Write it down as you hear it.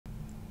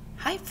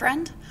Hi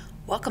friend,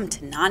 welcome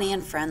to Nani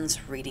and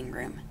Friends Reading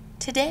Room.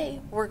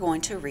 Today we're going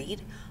to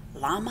read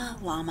Llama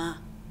Llama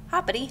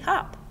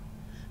Hoppity-Hop.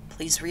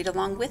 Please read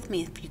along with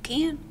me if you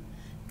can.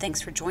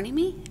 Thanks for joining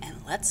me and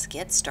let's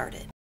get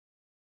started.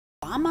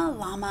 Llama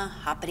Llama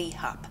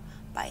Hoppity-Hop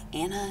by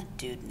Anna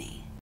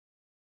Dewdney.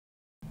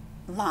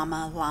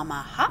 Llama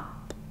Llama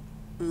Hop,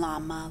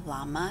 Llama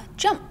Llama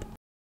Jump.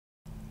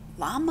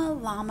 Llama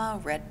Llama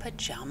Red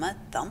Pajama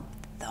Thump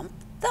Thump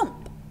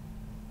Thump.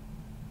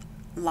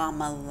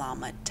 Llama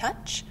Llama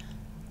Touch,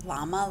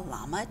 Llama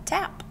Llama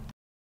Tap.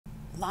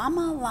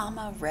 Llama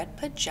Llama Red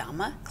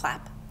Pajama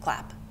Clap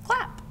Clap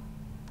Clap.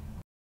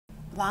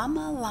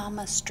 Llama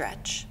Llama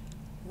Stretch,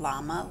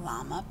 Llama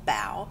Llama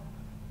Bow.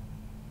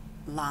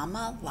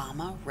 Llama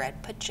Llama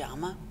Red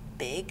Pajama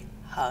Big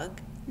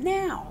Hug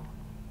Now.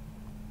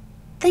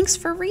 Thanks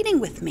for reading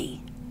with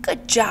me.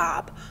 Good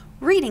job!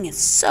 Reading is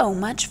so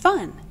much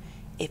fun.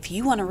 If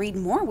you want to read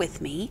more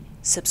with me,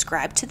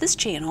 subscribe to this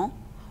channel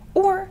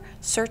or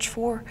search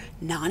for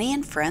Nani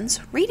and Friends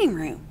Reading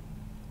Room.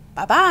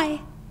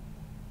 Bye-bye.